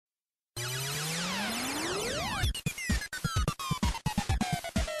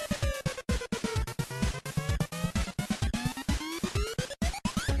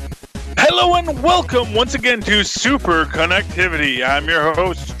Hello and welcome once again to Superconnectivity. I'm your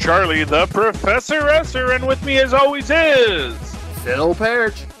host, Charlie, the Professor Esser, and with me as always is... Phil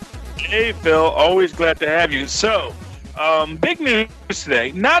Perch. Hey Phil, always glad to have you. So, big news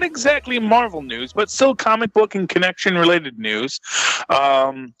today. Not exactly Marvel news, but still comic book and connection-related news.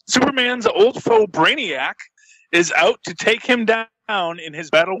 Superman's old foe, Brainiac, is out to take him down in his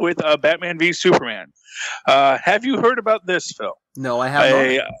battle with Batman v Superman. Have you heard about this, Phil? No, I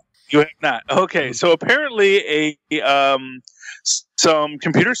have not. You have not. Okay, so apparently some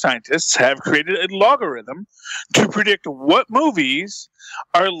computer scientists have created a logarithm to predict what movies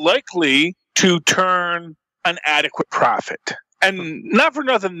are likely to turn an adequate profit. And not for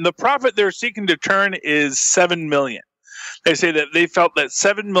nothing, the profit they're seeking to turn is $7 million. They say that they felt that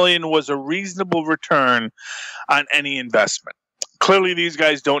 $7 million was a reasonable return on any investment. Clearly, these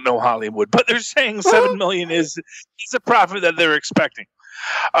guys don't know Hollywood, but they're saying $7 million is a profit that they're expecting.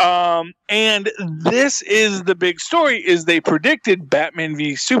 And this is the big story, is they predicted Batman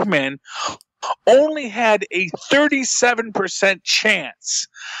v Superman only had a 37% chance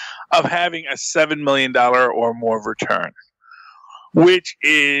of having a $7 million or more return, which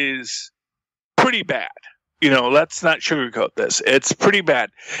is pretty bad. You know, let's not sugarcoat this. It's pretty bad.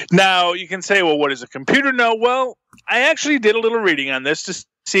 Now, you can say, well, what does a computer know? Well, I actually did a little reading on this to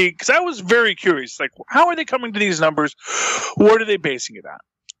see, because I was very curious, like, how are they coming to these numbers? What are they basing it on?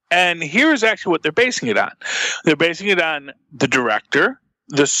 And here's actually what they're basing it on. They're basing it on the director,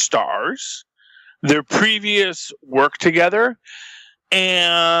 the stars, their previous work together,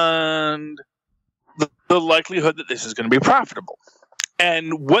 and the likelihood that this is going to be profitable.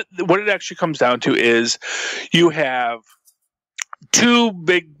 And what it actually comes down to is you have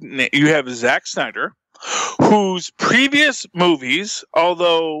you have Zack Snyder, whose previous movies,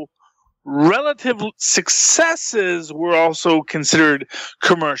 although relative successes, were also considered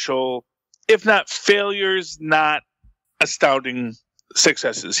commercial, if not failures, not astounding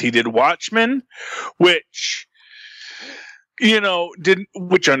successes. He did Watchmen, which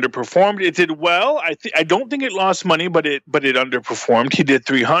which underperformed. It did well. I don't think it lost money, but it underperformed. He did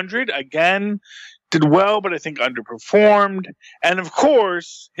 300, again, did well, but I think underperformed. And of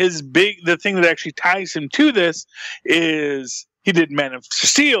course, the thing that actually ties him to this is he did Man of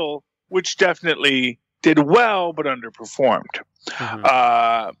Steel, which definitely did well, but underperformed.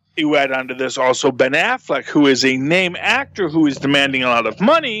 Mm-hmm. You add onto this also Ben Affleck, who is a name actor who is demanding a lot of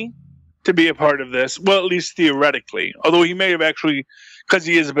money to be a part of this. Well, at least theoretically. Although he may have actually, because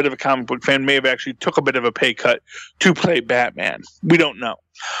he is a bit of a comic book fan, may have actually took a bit of a pay cut to play Batman. We don't know.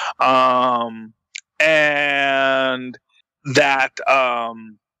 And that,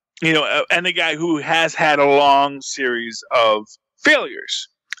 and a guy who has had a long series of failures.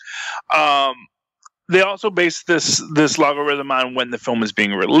 They also base this logarithm on when the film is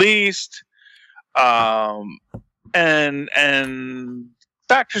being released, and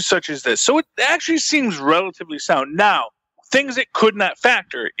factors such as this. So it actually seems relatively sound. Now, things it could not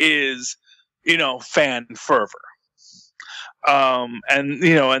factor is, fan fervor. And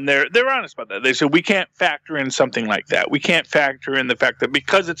they're honest about that. They said we can't factor in something like that. We can't factor in the fact that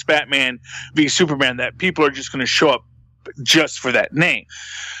because it's Batman v Superman, that people are just going to show up just for that name.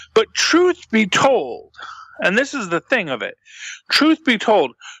 But truth be told, and this is the thing of it, truth be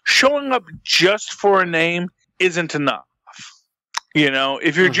told, showing up just for a name isn't enough.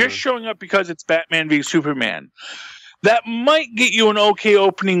 If you're just showing up because it's Batman v Superman, that might get you an okay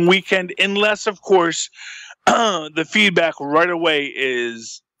opening weekend, unless, of course, the feedback right away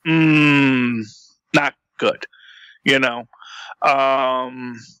is not good. To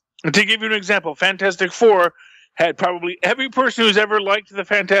give you an example, Fantastic Four had probably every person who's ever liked the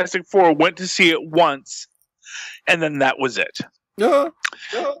Fantastic Four went to see it once, and then that was it. And a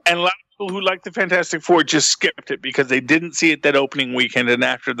lot of people who liked the Fantastic Four just skipped it because they didn't see it that opening weekend, and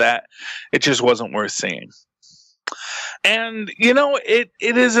after that, it just wasn't worth seeing. And, it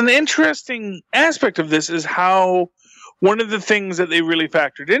is an interesting aspect of this is how one of the things that they really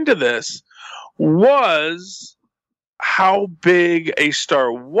factored into this was how big a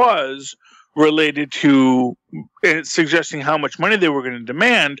star was related to suggesting how much money they were going to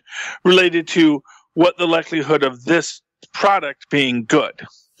demand related to what the likelihood of this product being good.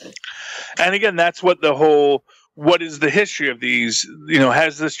 And again, that's what what is the history of these,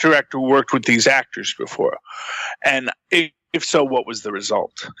 has this director worked with these actors before? And if so, what was the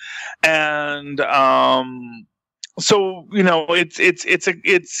result? And so, it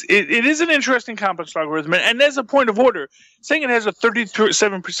is an interesting complex logarithm. And as a point of order, saying it has a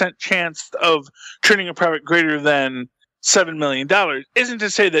 37% chance of turning a profit greater than $7 million isn't to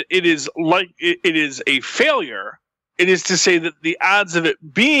say that it is a failure. It is to say that the odds of it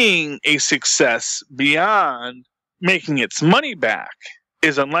being a success beyond making its money back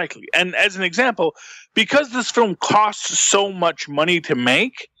is unlikely. And as an example, because this film costs so much money to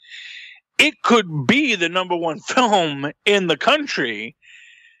make, it could be the number one film in the country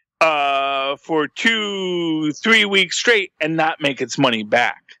for 2-3 weeks straight and not make its money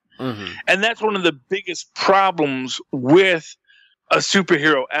back. Mm-hmm. And that's one of the biggest problems with a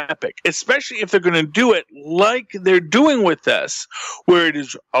superhero epic, especially if they're going to do it like they're doing with this, where it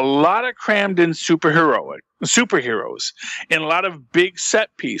is a lot of crammed in superheroes and a lot of big set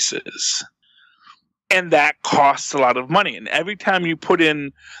pieces. And that costs a lot of money. And every time you put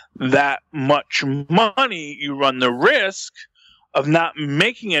in that much money, you run the risk of not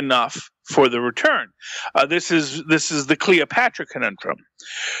making enough for the return. This is the Cleopatra conundrum.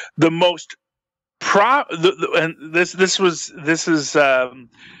 The most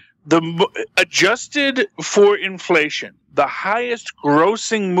adjusted for inflation, the highest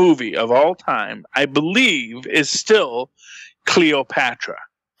grossing movie of all time, I believe, is still Cleopatra.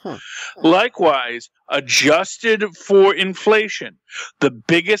 Likewise, adjusted for inflation, the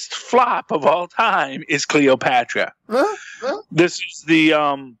biggest flop of all time is Cleopatra. This is the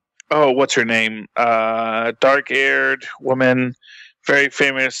what's her name? Dark-haired woman, very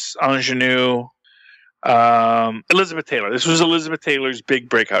famous ingenue. Elizabeth Taylor. This was Elizabeth Taylor's big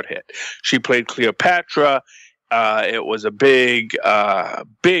breakout hit. She played Cleopatra. It was a big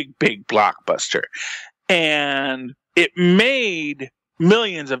blockbuster, and it made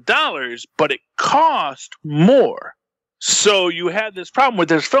millions of dollars, but it cost more. So you had this problem with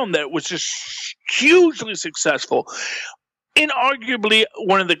this film that was just hugely successful, inarguably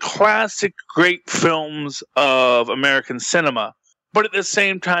one of the classic great films of American cinema, but at the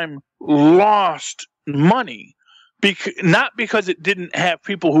same time lost money, not because it didn't have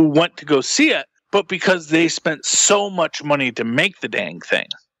people who went to go see it, but because they spent so much money to make the dang thing.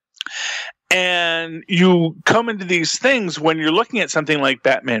 And you come into these things when you're looking at something like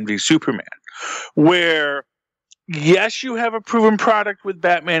Batman v Superman, where yes, you have a proven product with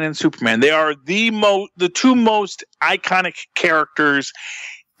Batman and Superman. They are the two most iconic characters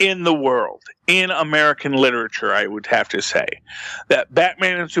in the world, in American literature, I would have to say. That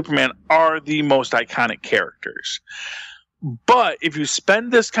Batman and Superman are the most iconic characters. But if you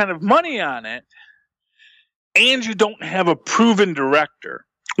spend this kind of money on it, and you don't have a proven director,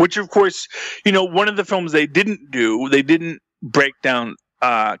 which, of course, one of the films they didn't break down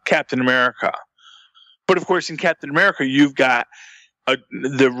Captain America. But, of course, in Captain America, you've got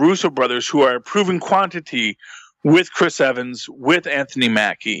the Russo brothers, who are a proven quantity with Chris Evans, with Anthony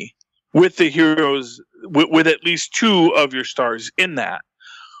Mackie, with the heroes, with at least two of your stars in that.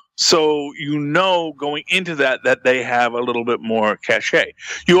 So going into that they have a little bit more cachet.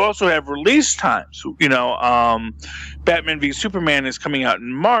 You also have release times. Batman v Superman is coming out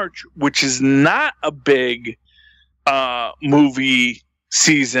in March, which is not a big movie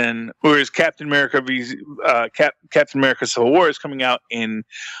season, whereas Captain America Civil War is coming out in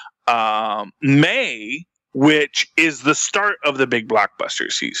May, which is the start of the big blockbuster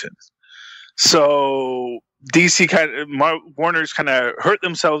season. So DC Warner's kind of hurt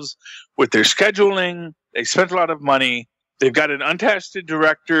themselves with their scheduling. They spent a lot of money. They've got an untested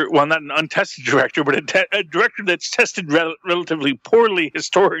director. Well, not an untested director, but a director that's tested relatively poorly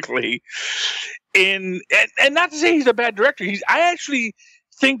historically. And not to say he's a bad director. I actually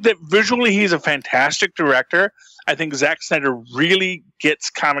think that visually he's a fantastic director. I think Zack Snyder really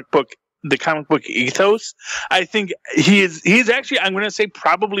gets the comic book ethos. I think he's actually, I'm going to say,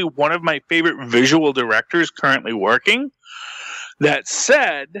 probably one of my favorite visual directors currently working. That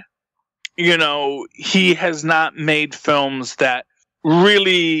said, he has not made films that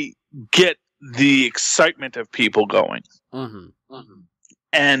really get the excitement of people going. Mm-hmm. Mm-hmm.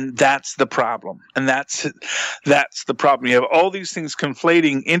 And that's the problem. And that's the problem. You have all these things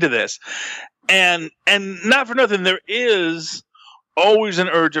conflating into this. And not for nothing, there is always an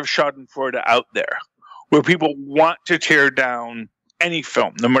urge of schadenfreude out there, where people want to tear down any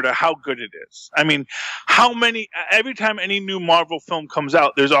film, no matter how good it is. I mean, every time any new Marvel film comes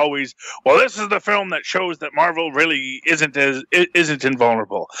out, there's always, well, this is the film that shows that Marvel really isn't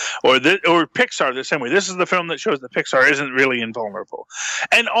invulnerable, or Pixar the same way. This is the film that shows that Pixar isn't really invulnerable,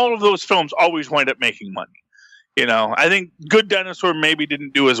 and all of those films always wind up making money. I think Good Dinosaur maybe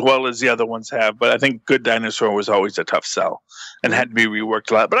didn't do as well as the other ones have, but I think Good Dinosaur was always a tough sell and had to be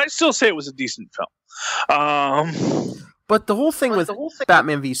reworked a lot. But I still say it was a decent film. But the whole thing with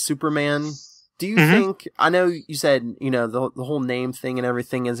Batman v Superman, do you think, I know you said, the whole name thing and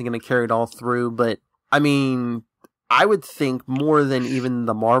everything isn't going to carry it all through, but I mean, I would think more than even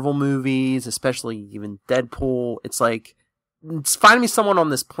the Marvel movies, especially even Deadpool, it's like, find me someone on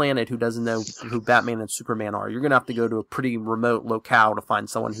this planet who doesn't know who Batman and Superman are. You're going to have to go to a pretty remote locale to find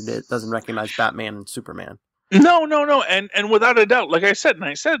someone who doesn't recognize Batman and Superman. No, and without a doubt, like I said,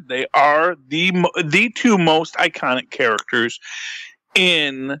 they are the two most iconic characters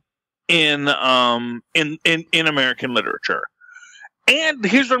in American literature. And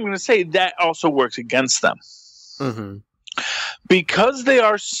here's what I'm going to say: that also works against them. Mm-hmm. Because they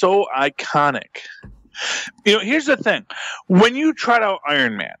are so iconic. Here's the thing. When you trot out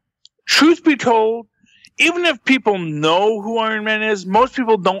Iron Man, truth be told, even if people know who Iron Man is, most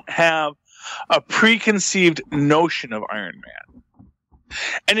people don't have a preconceived notion of Iron Man.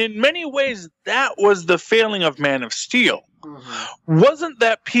 And in many ways, that was the failing of Man of Steel. Mm-hmm. Wasn't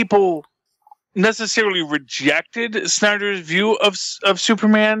that people necessarily rejected Snyder's view of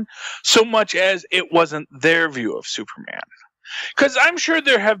Superman so much as it wasn't their view of Superman. Because I'm sure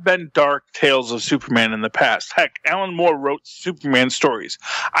there have been dark tales of Superman in the past. Heck, Alan Moore wrote Superman stories.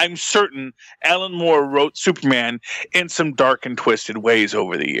 I'm certain Alan Moore wrote Superman in some dark and twisted ways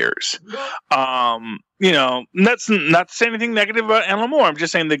over the years. That's not to say anything negative about Alan Moore. I'm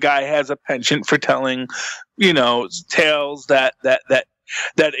just saying the guy has a penchant for telling, tales that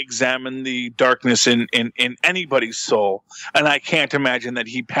examine the darkness in anybody's soul. And I can't imagine that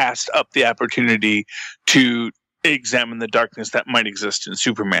he passed up the opportunity to examine the darkness that might exist in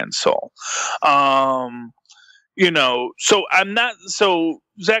Superman's soul. So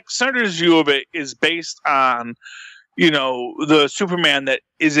Zack Snyder's view of it is based on, the Superman that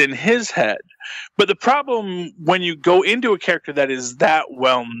is in his head. But the problem when you go into a character that is that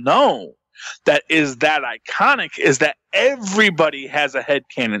well known, that is that iconic, is that everybody has a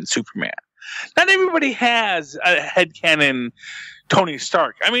headcanon Superman. Not everybody has a headcanon Tony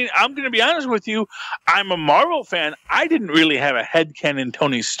Stark. I mean, I'm going to be honest with you. I'm a Marvel fan. I didn't really have a headcanon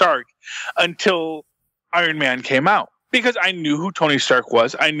Tony Stark until Iron Man came out. Because I knew who Tony Stark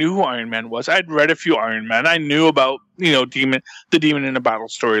was. I knew who Iron Man was. I'd read a few Iron Men. I knew about, the Demon in a Bottle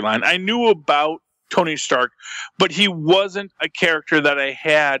storyline. I knew about Tony Stark, but he wasn't a character that I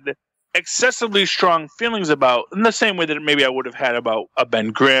had excessively strong feelings about in the same way that maybe I would have had about a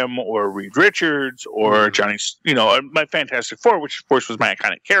Ben Grimm or Reed Richards or Johnny, my Fantastic Four, which of course was my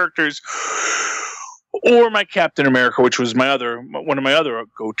iconic characters, or my Captain America, which was one of my other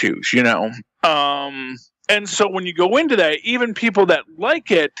go-tos, and so when you go into that, even people that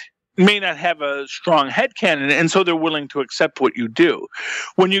like it may not have a strong headcanon, and so they're willing to accept what you do.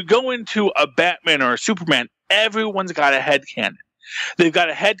 When you go into a Batman or a Superman, everyone's got a headcanon. They've got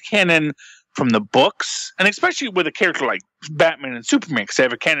a headcanon from the books, and especially with a character like Batman and Superman, because they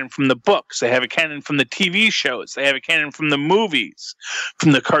have a canon from the books, they have a canon from the TV shows, they have a canon from the movies,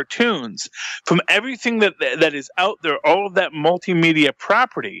 from the cartoons, from everything that is out there, all of that multimedia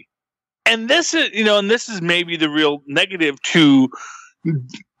property. And this is maybe the real negative to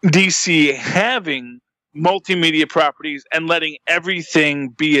DC having multimedia properties and letting everything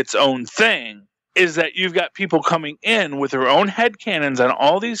be its own thing, is that you've got people coming in with their own headcanons on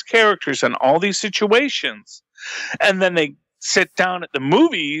all these characters and all these situations, and then they sit down at the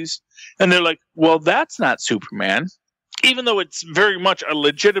movies and they're like, well, that's not Superman. Even though it's very much a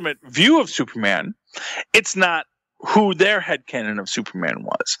legitimate view of Superman, it's not who their headcanon of Superman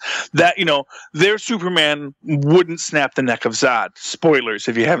was. That, their Superman wouldn't snap the neck of Zod. Spoilers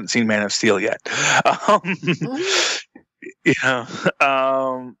if you haven't seen Man of Steel yet. I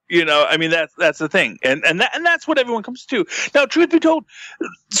mean, that's the thing. And that's what everyone comes to. Now, truth be told,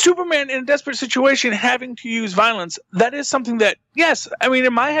 Superman in a desperate situation having to use violence, that is something that, yes, I mean,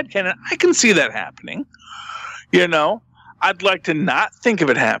 in my headcanon, I can see that happening. I'd like to not think of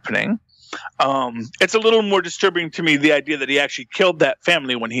it happening. It's a little more disturbing to me, the idea that he actually killed that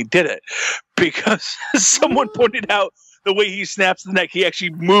family when he did it, because someone pointed out the way he snaps the neck, he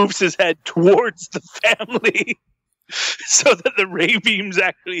actually moves his head towards the family so that the ray beams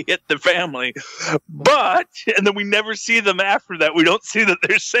actually hit the family. And then we never see them after that. We don't see that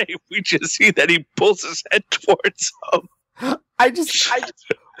they're safe. We just see that he pulls his head towards them.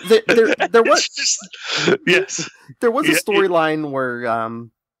 There was yes. There was a storyline where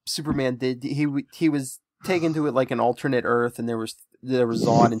Superman he was taken to it like an alternate Earth, and there was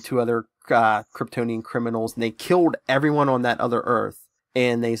Zod and two other Kryptonian criminals, and they killed everyone on that other Earth.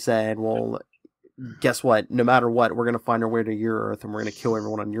 And they said, well, guess what? No matter what, we're going to find our way to your Earth, and we're going to kill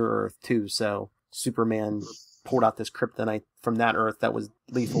everyone on your Earth too. So Superman pulled out this kryptonite from that Earth that was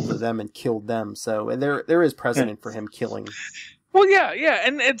lethal to them and killed them. So, and there is precedent for him killing Well, yeah,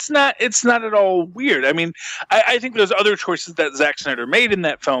 and it's not at all weird. I mean, I think there's other choices that Zack Snyder made in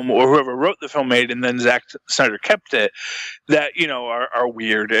that film, or whoever wrote the film made, and then Zack Snyder kept it, that are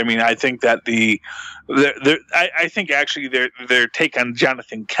weird. I mean, I think that I think actually their take on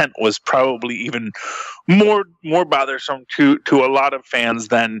Jonathan Kent was probably even more bothersome to a lot of fans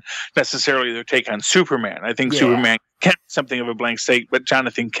than necessarily their take on Superman. I think Superman Kent something of a blank slate, but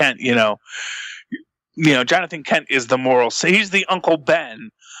Jonathan Kent, Jonathan Kent is the moral. He's the Uncle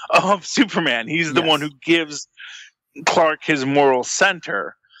Ben of Superman. He's the one who gives Clark his moral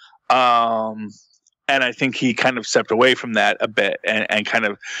center. And I think he kind of stepped away from that a bit and kind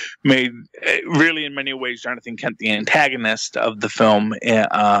of made, really in many ways, Jonathan Kent the antagonist of the film.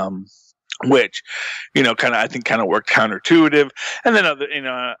 Which, I think worked counterintuitive. And then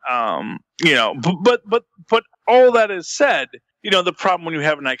but all that is said, the problem when you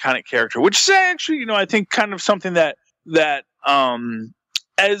have an iconic character, which is actually, I think kind of something that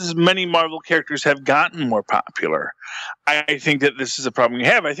as many Marvel characters have gotten more popular, I think that this is a problem you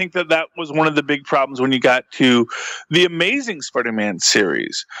have. I think that was one of the big problems when you got to the Amazing Spider-Man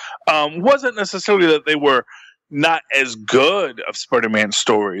series. Wasn't necessarily that they were not as good of Spider-Man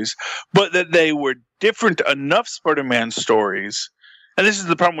stories, but that they were different enough Spider-Man stories. And this is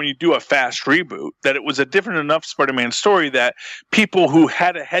the problem when you do a fast reboot, that it was a different enough Spider-Man story that people who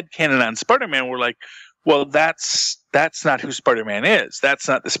had a headcanon on Spider-Man were like, well, that's not who Spider-Man is. That's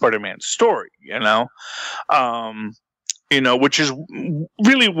not the Spider-Man story, which is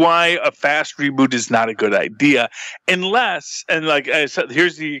really why a fast reboot is not a good idea, unless, and like I said,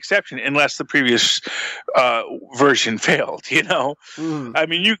 here's the exception, unless the previous version failed. I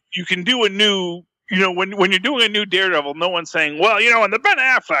mean, you can do a new. When you're doing a new Daredevil, no one's saying, well, in the Ben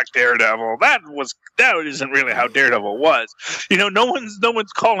Affleck Daredevil, that isn't really how Daredevil was. No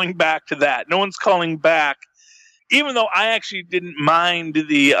one's calling back to that. No one's calling back, even though I actually didn't mind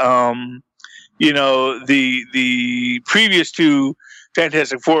the previous two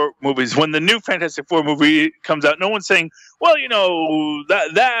Fantastic Four movies. When the new Fantastic Four movie comes out, no one's saying, well,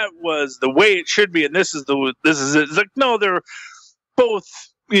 that was the way it should be, and this is it. It's like, no, they're both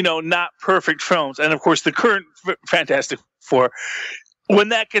not perfect films. And of course, the current Fantastic Four, when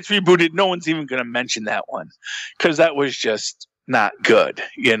that gets rebooted, no one's even going to mention that one because that was just not good,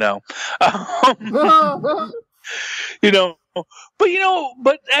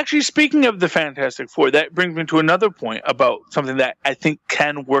 But actually, speaking of the Fantastic Four, that brings me to another point about something that I think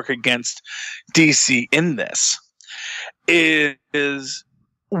can work against DC in this. Is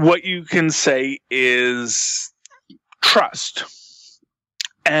what you can say is trust.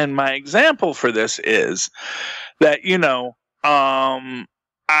 And my example for this is that,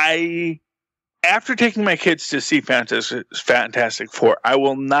 after taking my kids to see Fantastic Four, I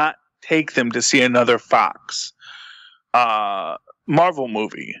will not take them to see another Fox Marvel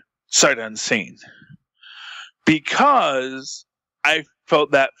movie, sight unseen, because I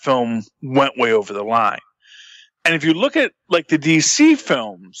felt that film went way over the line. And if you look at like the DC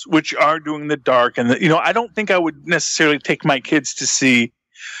films, which are doing the dark and I don't think I would necessarily take my kids to see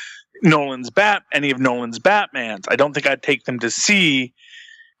any of Nolan's Batmans. I don't think I'd take them to see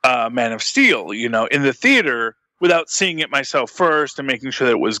Man of Steel, in the theater without seeing it myself first and making sure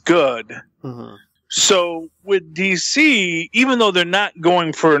that it was good. Mm-hmm. So with DC, even though they're not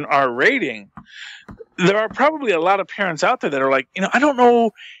going for an R rating, there are probably a lot of parents out there that are like, I don't know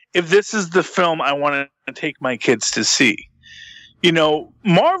if this is the film I want to take my kids to see.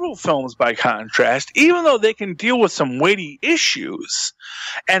 Marvel films, by contrast, even though they can deal with some weighty issues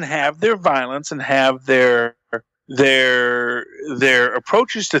and have their violence and have their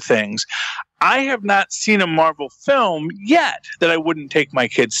approaches to things, I have not seen a Marvel film yet that I wouldn't take my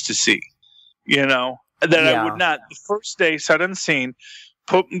kids to see. I would not, the first day, sight unseen,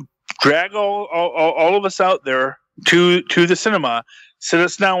 drag all of us out there to the cinema, sit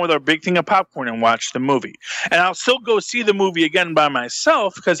us down with our big thing of popcorn and watch the movie. And I'll still go see the movie again by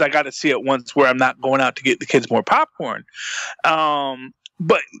myself because I got to see it once where I'm not going out to get the kids more popcorn.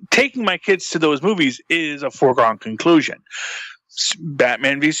 But taking my kids to those movies is a foregone conclusion.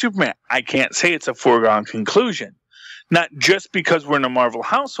 Batman v Superman, I can't say it's a foregone conclusion. Not just because we're in a Marvel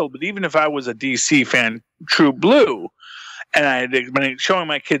household, but even if I was a DC fan, true blue, and I had been showing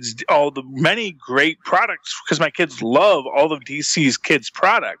my kids all the many great products because my kids love all of DC's kids'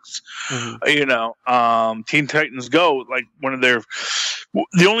 products. Mm-hmm. Teen Titans Go, like one of their,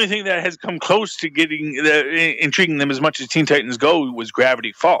 the only thing that has come close to intriguing them as much as Teen Titans Go was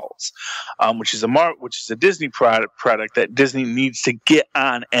Gravity Falls, which is a Disney product that Disney needs to get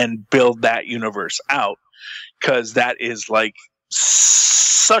on and build that universe out because that is like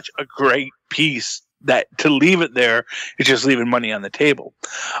such a great piece that to leave it there is just leaving money on the table.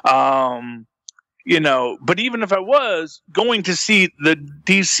 But even if I was going to see the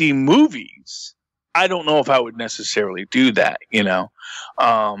DC movies, I don't know if I would necessarily do that, Even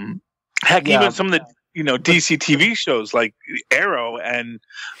some of the, DC TV shows like Arrow and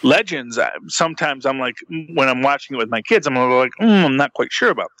Legends, sometimes I'm like, when I'm watching it with my kids, I'm like, I'm not quite sure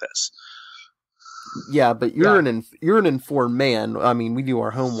about this. Yeah, but you're an informed man. I mean, we do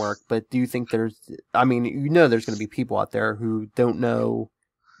our homework, but do you think there's going to be people out there who don't know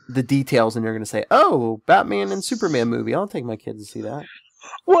the details, and they're going to say, "Oh, Batman and Superman movie. I'll take my kids to see that."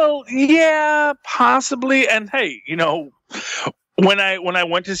 Well, yeah, possibly. And hey, when I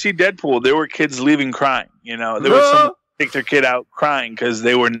went to see Deadpool, there were kids leaving crying. There was someone take their kid out crying because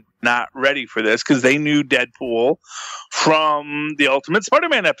they were not ready for this, because they knew Deadpool from the Ultimate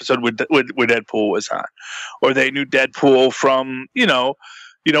Spider-Man episode where Deadpool was on, or they knew Deadpool from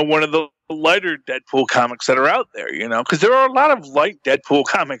one of the lighter Deadpool comics that are out there, because there are a lot of light Deadpool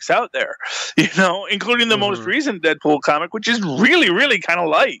comics out there, including the most recent Deadpool comic, which is really, really kind of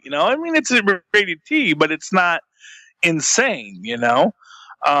light. I mean, it's a rated T, but it's not insane,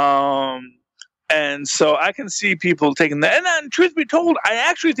 and so I can see people taking that. And then, truth be told, I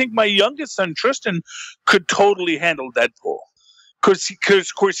actually think my youngest son, Tristan, could totally handle Deadpool. Because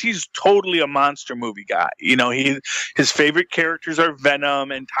of course, he's totally a monster movie guy. His favorite characters are Venom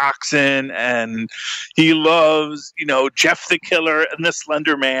and Toxin, and he loves, Jeff the Killer and the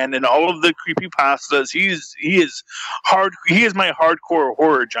Slender Man and all of the creepypastas. He is my hardcore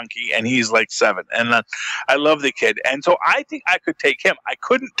horror junkie, and he's like 7. And I love the kid. And so I think I could take him. I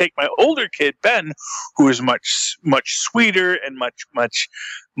couldn't take my older kid, Ben, who is much, much sweeter and much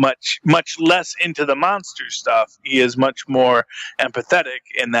less into the monster stuff. He is much more empathetic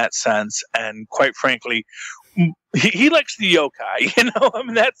in that sense, and quite frankly, he likes the yokai. I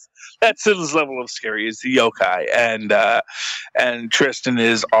mean, that's his level of scary, is the yokai, and Tristan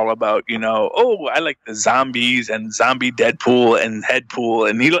is all about I like the zombies and zombie Deadpool and Headpool,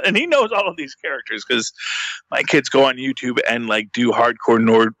 and he knows all of these characters because my kids go on YouTube and like do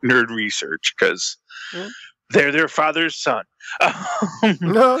hardcore nerd research because they're their father's son.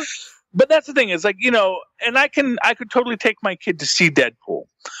 No. But that's the thing, is like, and I could totally take my kid to see Deadpool.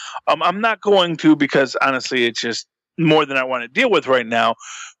 I'm not going to, because honestly, it's just more than I want to deal with right now.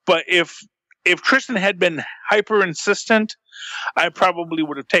 But if Tristan had been hyper insistent, I probably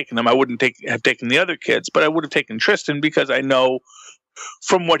would have taken him. I wouldn't have taken the other kids, but I would have taken Tristan, because I know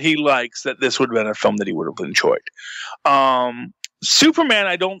from what he likes that this would have been a film that he would have enjoyed. Superman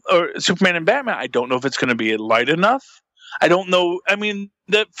and Batman, I don't know if it's going to be light enough. I don't know. I mean,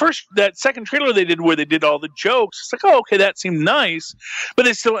 that second trailer they did where they did all the jokes, it's like, oh, okay, that seemed nice, but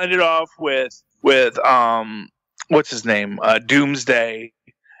they still ended off with what's his name, Doomsday,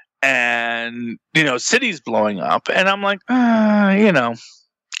 and cities blowing up, and I'm like, I mean,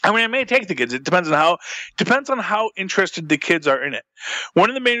 I may take the kids. It depends on how interested the kids are in it. One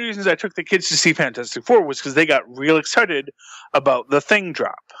of the main reasons I took the kids to see Fantastic Four was because they got real excited about the Thing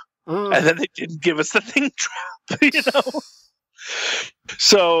drop. And then they didn't give us the Thing drop,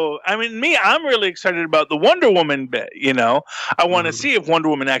 So, I mean, I'm really excited about the Wonder Woman bit, I want to see if Wonder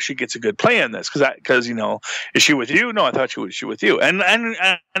Woman actually gets a good play in this, because is she with you? No, I thought she was with you. And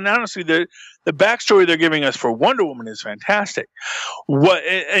honestly, the backstory they're giving us for Wonder Woman is fantastic.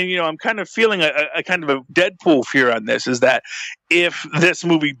 I'm kind of feeling a kind of a Deadpool fear on this, is that if this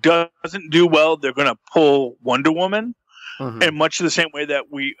movie doesn't do well, they're going to pull Wonder Woman. In much the same way that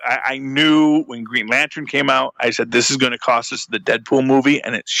I knew when Green Lantern came out, I said this is going to cost us the Deadpool movie,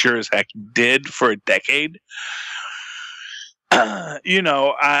 and it sure as heck did for a decade. I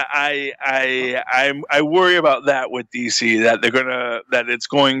worry about that with DC, that it's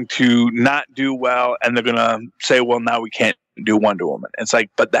going to not do well, and they're gonna say, well, now we can't do Wonder Woman. It's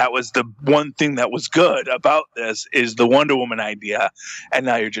like, but that was the one thing that was good about this, is the Wonder Woman idea, and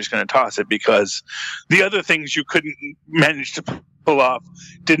now you're just going to toss it because the other things you couldn't manage to pull off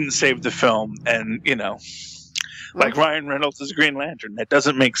didn't save the film. And like Ryan Reynolds as Green Lantern, that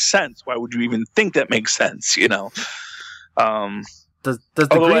doesn't make sense. Why would you even think that makes sense? Does the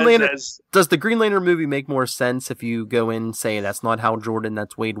Green Lantern movie make more sense if you go in saying that's not Hal Jordan,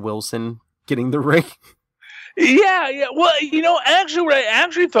 that's Wade Wilson getting the ring? Yeah. Well, actually, what I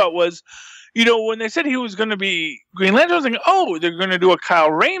actually thought was, when they said he was going to be Green Lantern, I was thinking, oh, they're going to do a Kyle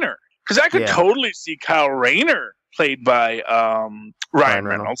Rayner, because I could totally see Kyle Rayner played by Ryan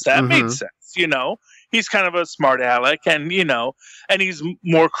Reynolds. That made sense. He's kind of a smart aleck, and and he's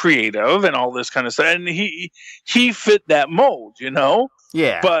more creative and all this kind of stuff, and he fit that mold,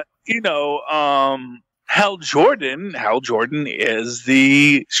 Yeah. But Hal Jordan is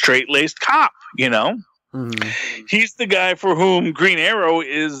the straight-laced cop, Mm-hmm. He's the guy for whom Green Arrow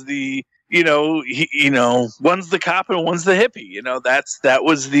is the, one's the cop and one's the hippie. That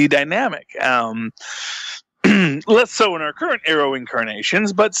was the dynamic. Less so in our current Arrow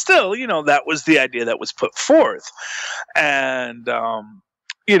incarnations, but still, that was the idea that was put forth. And,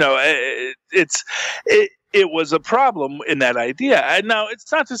 it was a problem in that idea. And now, it's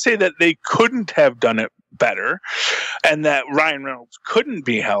not to say that they couldn't have done it better and that Ryan Reynolds couldn't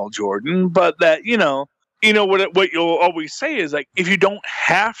be Hal Jordan, but that, what you'll always say is, like, if you don't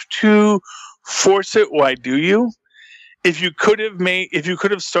have to force it, why do you? If you could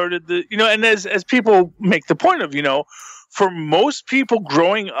have started the, and as people make the point of, for most people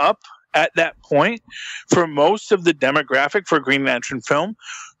growing up at that point, for most of the demographic for Green Lantern film,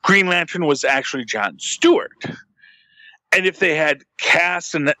 Green Lantern was actually Jon Stewart. And if they had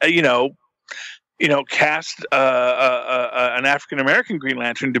cast an African American Green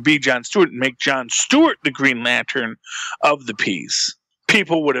Lantern to be Jon Stewart and make Jon Stewart the Green Lantern of the piece,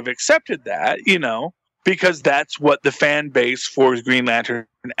 people would have accepted that, because that's what the fan base for Green Lantern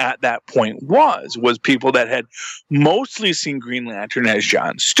at that point was people that had mostly seen Green Lantern as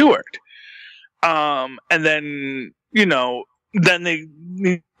Jon Stewart. And then, then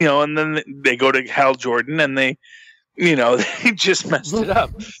they go to Hal Jordan and they just messed it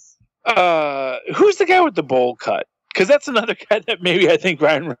up. Who's the guy with the bowl cut? Because that's another guy that maybe I think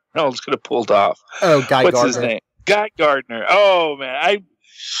Ryan Reynolds could have pulled off. Oh, Guy Gardner. What's his name? Guy Gardner. Oh, man.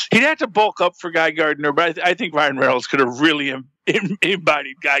 He'd have to bulk up for Guy Gardner, but I think Ryan Reynolds could have really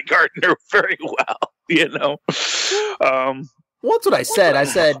embodied Guy Gardner very well, Well, that's what I said. I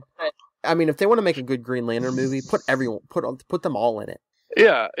said, I mean, if they want to make a good Green Lantern movie, put them all in it.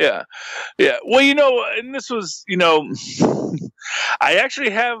 Yeah. Well, and this was, I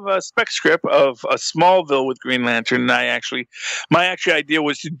actually have a spec script of a Smallville with Green Lantern, and my idea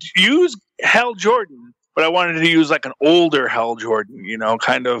was to use Hal Jordan, but I wanted to use like an older Hal Jordan,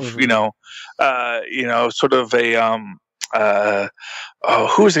 kind of, sort of a,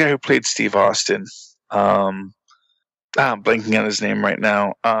 who's the guy who played Steve Austin? I'm blanking on his name right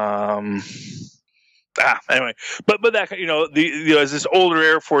now. Anyway, but that, as this older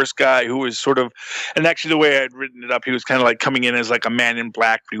Air Force guy who was sort of, and actually the way I'd written it up, he was kind of like coming in as like a man in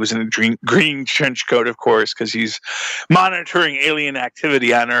black, but he was in a green trench coat, of course, because he's monitoring alien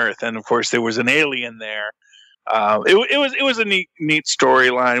activity on Earth, and of course there was an alien there. It was a neat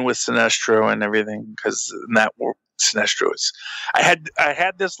storyline with Sinestro and everything, because in that Sinestro is. I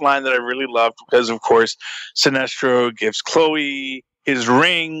had this line that I really loved because, of course, Sinestro gives Chloe his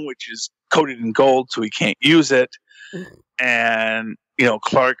ring, which is coated in gold, so he can't use it. And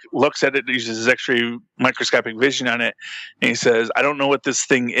Clark looks at it, uses his X-ray microscopic vision on it, and he says, "I don't know what this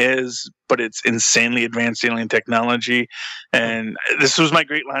thing is, but it's insanely advanced alien technology." And this was my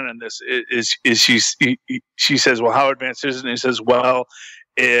great line on this. She says, "Well, how advanced is it?" And he says, "Well,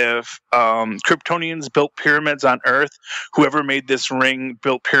 if Kryptonians built pyramids on Earth, whoever made this ring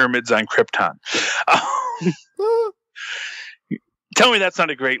built pyramids on Krypton." Tell me that's not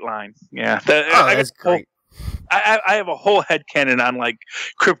a great line. Yeah, that's great. I have a whole headcanon on like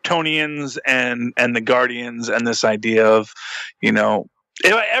Kryptonians and the Guardians and this idea of, if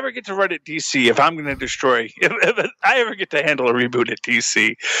I ever get to write at DC, if I'm going to destroy, if I ever get to handle a reboot at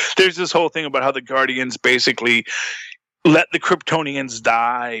DC, there's this whole thing about how the Guardians basically let the Kryptonians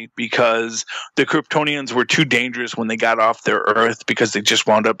die because the Kryptonians were too dangerous when they got off their Earth, because they just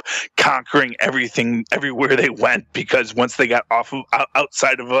wound up conquering everything everywhere they went, because once they got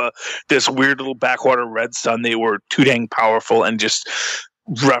outside of this weird little backwater red sun, they were too dang powerful and just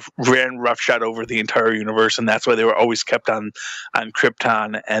ran roughshod over the entire universe. And that's why they were always kept on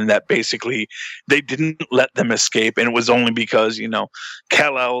Krypton, and that basically they didn't let them escape. And it was only because,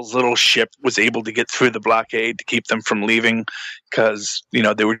 Kal-El's little ship was able to get through the blockade to keep them from leaving, because,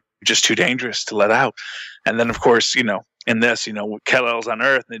 they were just too dangerous to let out. And then, of course, in this, Kal-El's on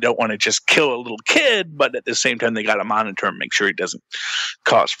Earth, and they don't want to just kill a little kid, but at the same time, they got to monitor him, make sure he doesn't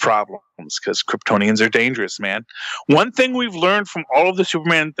cause problems, because Kryptonians are dangerous, man. One thing we've learned from all of the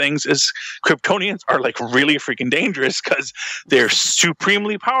Superman things is Kryptonians are like really freaking dangerous, because they're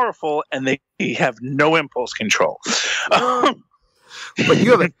supremely powerful and they have no impulse control. But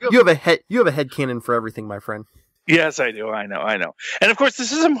you have a headcanon for everything, my friend. Yes, I do. I know. And of course,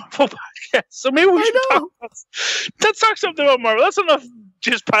 this is a Marvel podcast, so maybe we should let's talk something about Marvel. That's enough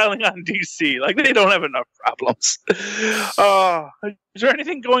just piling on DC. Like, they don't have enough problems. Is there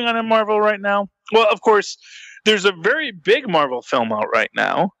anything going on in Marvel right now? Well, of course, there's a very big Marvel film out right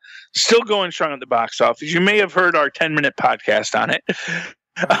now, still going strong at the box office. You may have heard our 10-minute podcast on it.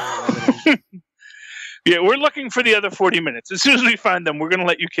 Yeah, we're looking for the other 40 minutes. As soon as we find them, we're going to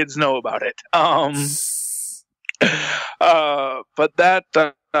let you kids know about it. But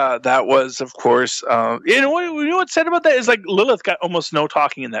that was, of course, you know what's said about that is like Lilith got almost no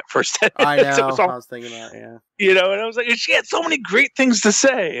talking in that first 10 I minutes. know. It was all, I was thinking that. Yeah. you know, and I was like, she had so many great things to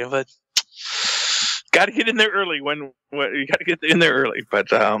say, but got to get in there early when you got to get in there early. But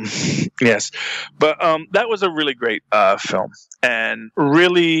yes, but that was a really great film and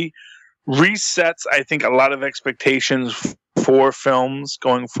really resets, I think, a lot of expectations for films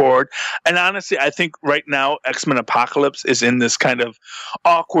going forward. And honestly, I think right now X-Men Apocalypse is in this kind of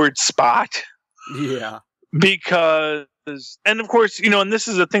awkward spot. Yeah. Because, and of course, you know, and this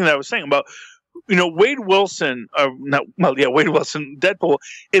is the thing that I was saying about, you know, Wade Wilson, Deadpool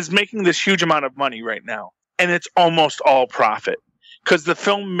is making this huge amount of money right now, and it's almost all profit because the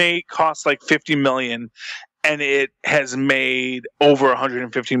film may cost like $50 million, and it has made over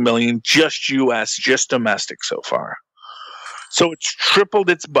 $150 million just U.S., just domestic so far. So it's tripled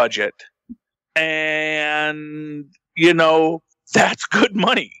its budget, and you know that's good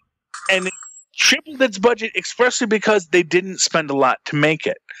money, and it tripled its budget expressly because they didn't spend a lot to make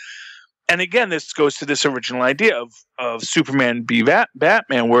it. And again, this goes to this original idea of Superman v.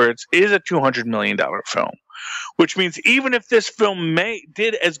 Batman, where it is a $200 million film, which means even if this film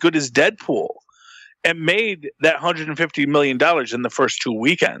did as good as Deadpool and made that $150 million in the first 2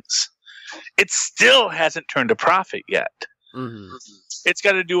 weekends, it still hasn't turned a profit yet. Mm-hmm. It's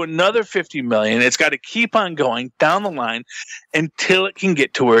got to do another $50 million. It's got to keep on going down the line until it can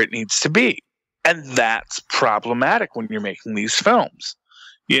get to where it needs to be. And that's problematic when you're making these films.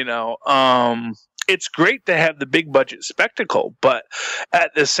 You know, it's great to have the big budget spectacle, but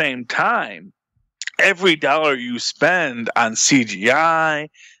at the same time, every dollar you spend on CGI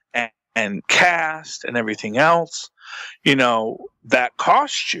and cast and everything else, you know, that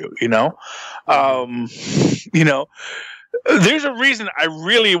costs you, you know. You know, there's a reason I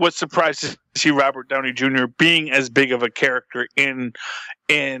really was surprised to see Robert Downey Jr. being as big of a character in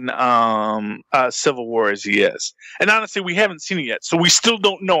Civil War as he is. And honestly, we haven't seen it yet, so we still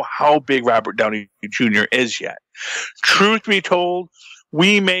don't know how big Robert Downey Jr. is yet. Truth be told,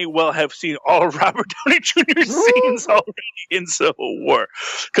 we may well have seen all of Robert Downey Jr.'s scenes already in Civil War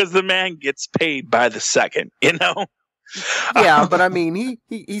because the man gets paid by the second, you know? Yeah, but I mean,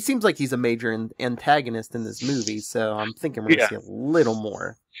 he seems like he's a major antagonist in this movie, so I'm thinking we're going to see a little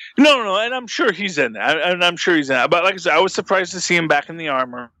more. No, and I'm sure he's in that. And I'm sure he's in that. But like I said, I was surprised to see him back in the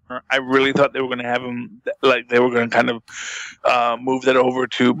armor. I really thought they were going to have him, like they were going to kind of move that over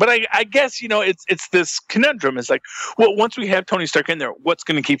to. But I guess, you know, it's this conundrum. It's like, well, once we have Tony Stark in there, what's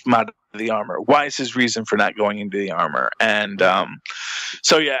going to keep him out of the armor? Why is his reason for not going into the armor? And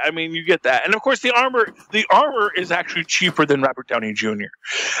so, yeah, I mean, you get that. And of course, the armor is actually cheaper than Robert Downey Jr.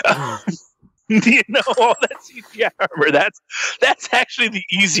 You know, all that CGI armor. That's actually the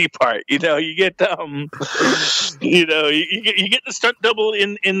easy part. You know, you get you know, you get the stunt double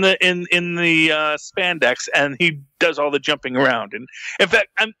in the spandex, and he does all the jumping around. And in fact,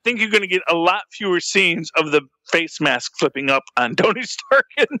 I think you're going to get a lot fewer scenes of the face mask flipping up on Tony Stark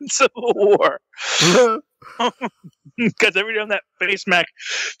in Civil War. Because every time that face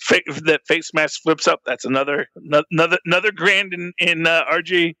mask flips up, that's another grand in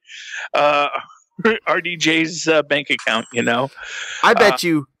RDJ's bank account. You know, I bet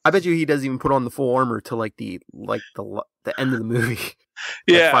you he doesn't even put on the full armor till like the end of the movie.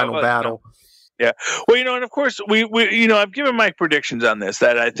 Yeah, final battle. Yeah. Well, you know, and of course we you know, I've given my predictions on this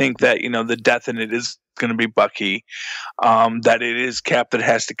that I think that, you know, the death in it is going to be Bucky, that it is Cap that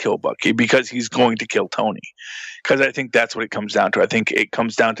has to kill Bucky because he's going to kill Tony. Because I think that's what it comes down to. I think it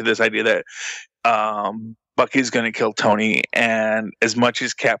comes down to this idea that Bucky's going to kill Tony, and as much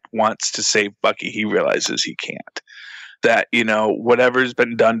as Cap wants to save Bucky, he realizes he can't. That, you know, whatever's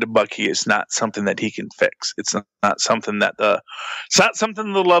been done to Bucky is not something that he can fix. It's not something that the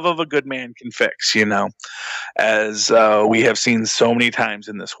love of a good man can fix, you know, as we have seen so many times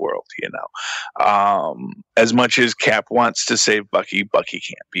in this world, you know. As much as Cap wants to save Bucky, Bucky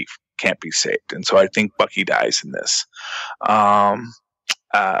can't be saved. And so I think Bucky dies in this.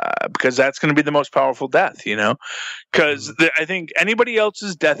 Because that's going to be the most powerful death, you know, because I think anybody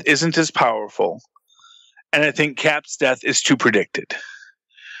else's death isn't as powerful. And I think Cap's death is too predicted.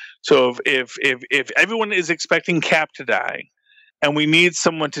 So if everyone is expecting Cap to die, and we need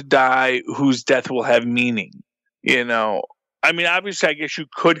someone to die whose death will have meaning, you know, I mean, obviously, I guess you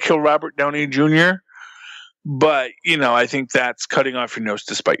could kill Robert Downey Jr., but you know, I think that's cutting off your nose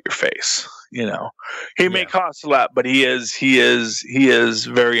to spite your face. You know, he may cost a lot, but he is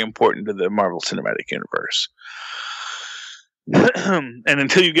very important to the Marvel Cinematic Universe. and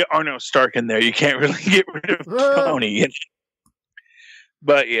until you get Arno Stark in there, you can't really get rid of Tony.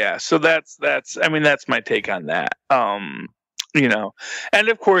 But yeah, so that's my take on that. And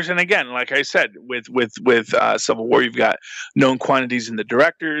of course, and again, like I said, with Civil War, you've got known quantities in the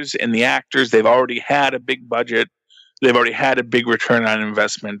directors, in the actors. They've already had a big budget. They've already had a big return on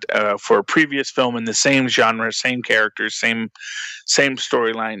investment for a previous film in the same genre, same characters, same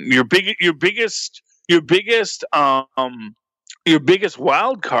storyline. Your biggest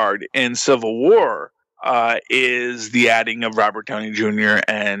wild card in Civil War is the adding of Robert Downey Jr.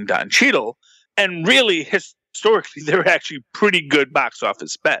 and Don Cheadle, and really historically they're actually pretty good box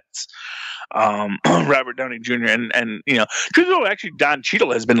office bets. Robert Downey Jr. and actually Don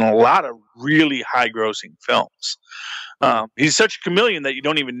Cheadle has been in a lot of really high grossing films. He's such a chameleon that you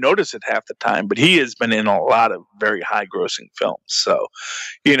don't even notice it half the time, but he has been in a lot of very high grossing films. So,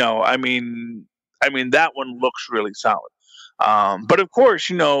 that one looks really solid. But of course,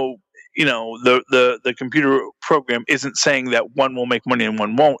 the computer program isn't saying that one will make money and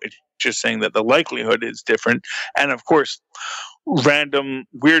one won't. It's just saying that the likelihood is different. And of course, random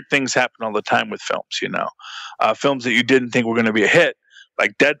weird things happen all the time with films. Films that you didn't think were going to be a hit,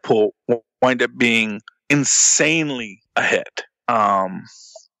 like Deadpool, will wind up being insanely a hit. And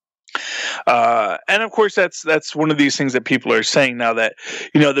of course, that's one of these things that people are saying now, that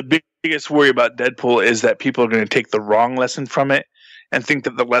the biggest worry about Deadpool is that people are going to take the wrong lesson from it and think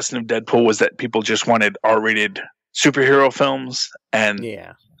that the lesson of Deadpool was that people just wanted R-rated superhero films. And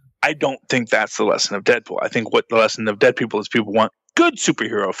I don't think that's the lesson of Deadpool. I think what the lesson of Deadpool is, people want good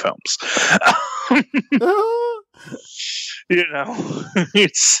superhero films.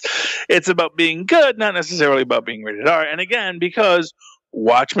 It's about being good, not necessarily about being rated R. And again, because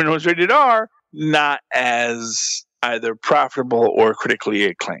Watchmen was rated R, not as either profitable or critically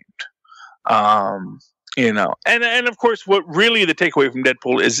acclaimed. And of course, what really the takeaway from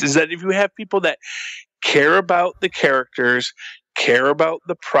Deadpool is that if you have people that care about the characters, care about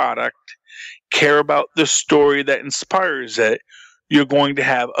the product, care about the story that inspires it, you're going to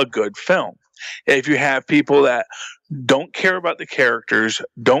have a good film. If you have people that don't care about the characters,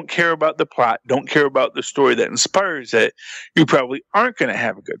 don't care about the plot, don't care about the story that inspires it, you probably aren't going to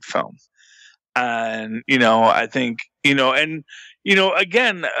have a good film. And, I think, again,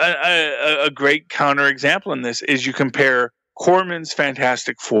 a great counterexample in this is you compare Corman's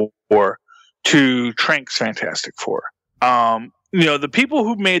Fantastic Four to Trank's Fantastic Four. The people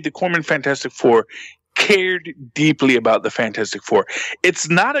who made the Corman Fantastic Four cared deeply about the Fantastic Four. It's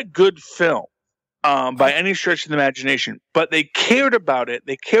not a good film by any stretch of the imagination, but they cared about it.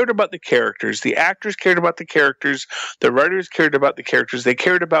 They cared about the characters. The actors cared about the characters. The writers cared about the characters. They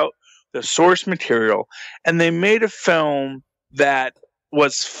cared about the source material, and they made a film that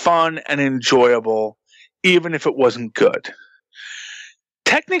was fun and enjoyable, even if it wasn't good.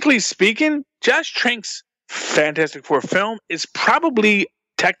 Technically speaking, Josh Trank's Fantastic Four film is probably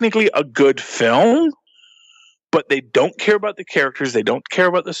technically a good film, but they don't care about the characters, they don't care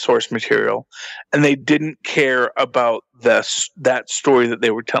about the source material, and they didn't care about that story that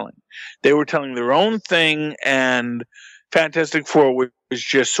they were telling. They were telling their own thing, and Fantastic Four was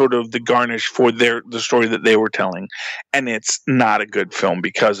just sort of the garnish for the story that they were telling, and it's not a good film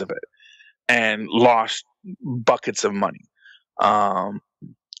because of it, and lost buckets of money.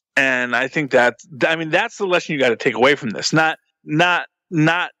 And I think that's the lesson you got to take away from this. Not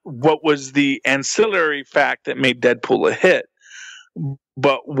what was the ancillary fact that made Deadpool a hit,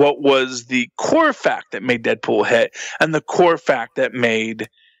 but what was the core fact that made Deadpool a hit, and the core fact that made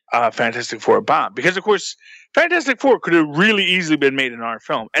Fantastic Four a bomb. Because, of course, Fantastic Four could have really easily been made an R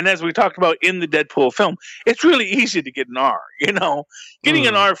film. And as we talked about in the Deadpool film, it's really easy to get an R. Getting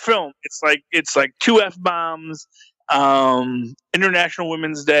an R film, it's like 2 F-bombs, International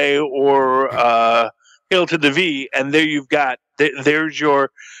Women's Day, or Hail to the V, and there you've got, there's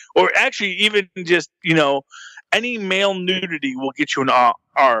your, or actually even just, any male nudity will get you an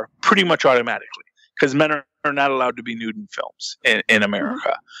R pretty much automatically, because men are not allowed to be nude in films in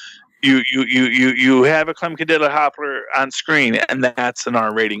America. You have a Clem Cadilla Hoppler on screen, and that's an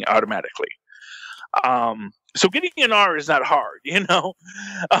R rating automatically. So getting an R is not hard,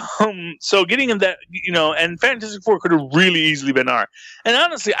 So getting in that, and Fantastic Four could have really easily been R. And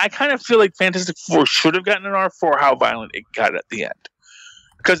honestly, I kind of feel like Fantastic Four should have gotten an R for how violent it got at the end.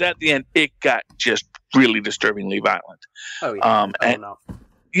 Because at the end, it got just really disturbingly violent. Oh, yeah. No.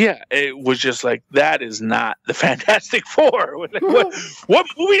 Yeah, it was just like, that is not the Fantastic Four. What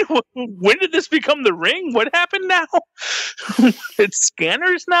movie? When did this become The Ring? What happened now? It's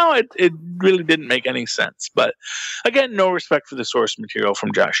Scanners now? It really didn't make any sense. But again, no respect for the source material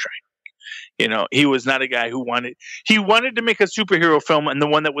from Josh Trank. You know, he was not a guy who he wanted to make a superhero film, and the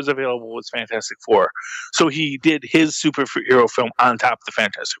one that was available was Fantastic Four. So he did his superhero film on top of the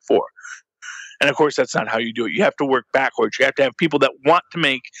Fantastic Four. And of course, that's not how you do it. You have to work backwards. You have to have people that want to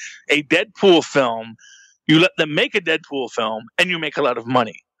make a Deadpool film. You let them make a Deadpool film, and you make a lot of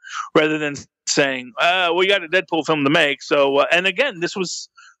money, rather than saying, we got a Deadpool film to make. So, and again, this was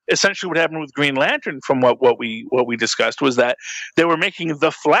essentially what happened with Green Lantern. From what we discussed, was that they were making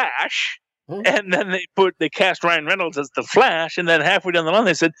The Flash, and then they cast Ryan Reynolds as The Flash, and then halfway down the line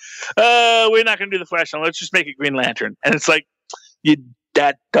they said, we're not going to do The Flash now. Let's just make it Green Lantern. And it's like,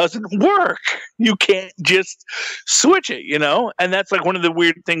 that doesn't work. You can't just switch it, you know? And that's like one of the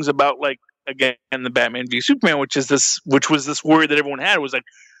weird things about, like, again, the Batman v Superman, which was this worry that everyone had, was like,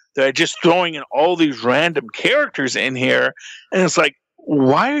 they're just throwing in all these random characters in here. And it's like,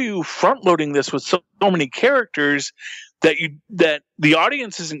 why are you front loading this with so many characters that the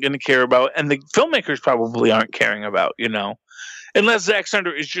audience isn't going to care about, and the filmmakers probably aren't caring about, you know? Unless Zack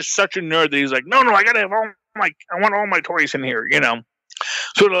Snyder is just such a nerd that he's like, no, I gotta have I want all my toys in here, you know?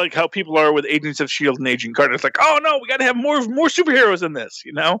 Sort of like how people are with Agents of S.H.I.E.L.D. and Agent Carter. It's like, oh no, we gotta have more superheroes in this,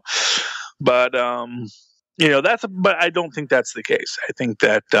 you know? But you know, but I don't think that's the case. I think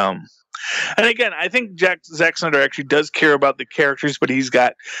that and again, I think Zack Snyder actually does care about the characters, but he's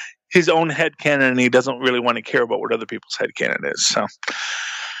got his own headcanon, and he doesn't really want to care about what other people's headcanon is. So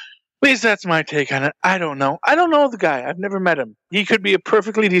at least that's my take on it. I don't know. I don't know the guy. I've never met him. He could be a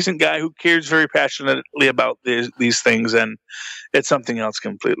perfectly decent guy who cares very passionately about these things, and it's something else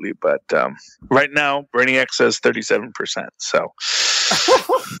completely. But right now, Brainiac says 37%. So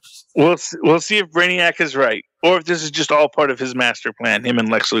we'll see if Brainiac is right, or if this is just all part of his master plan, him and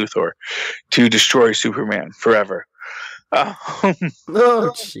Lex Luthor, to destroy Superman forever. Oh,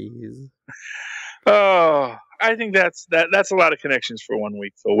 jeez. Oh, I think that's a lot of connections for 1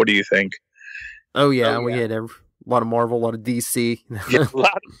 week. So, what do you think? Oh yeah, we had a lot of Marvel, a lot of DC. Yeah, a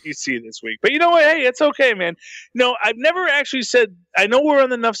lot of DC this week. But you know what? Hey, it's okay, man. No, I've never actually said. I know we're on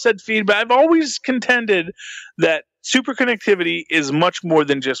the Enough Said feed, but I've always contended that Superconnectivity is much more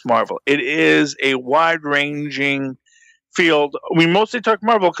than just Marvel. It is a wide-ranging field. We mostly talk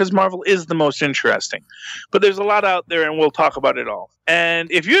Marvel because Marvel is the most interesting, but there's a lot out there, and we'll talk about it all.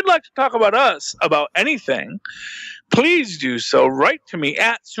 And if you'd like to talk about us, about anything, please do so. Write to me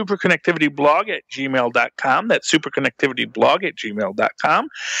at superconnectivityblog@gmail.com. That's superconnectivityblog@gmail.com.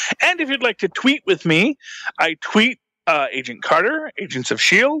 And if you'd like to tweet with me, I tweet Agent Carter, Agents of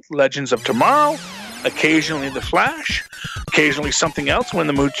S.H.I.E.L.D., Legends of Tomorrow, occasionally The Flash, occasionally something else when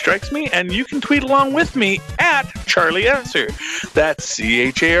the mood strikes me, and you can tweet along with me at Charlie Esser. That's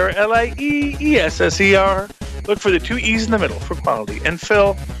CharlieEsser. Look for the 2 E's in the middle for quality. And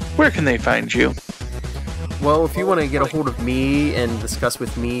Phil, where can they find you? Well, if you want to get a hold of me and discuss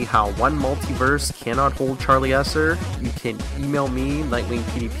with me how one multiverse cannot hold Charlie Esser, you can email me,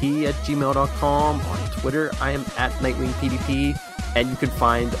 nightwingpdp@gmail.com. On Twitter, I am at nightwingpdp. And you can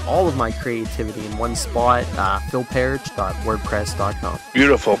find all of my creativity in one spot, philparrish.wordpress.com.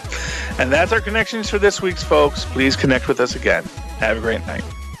 Beautiful. And that's our connections for this week's folks. Please connect with us again. Have a great night.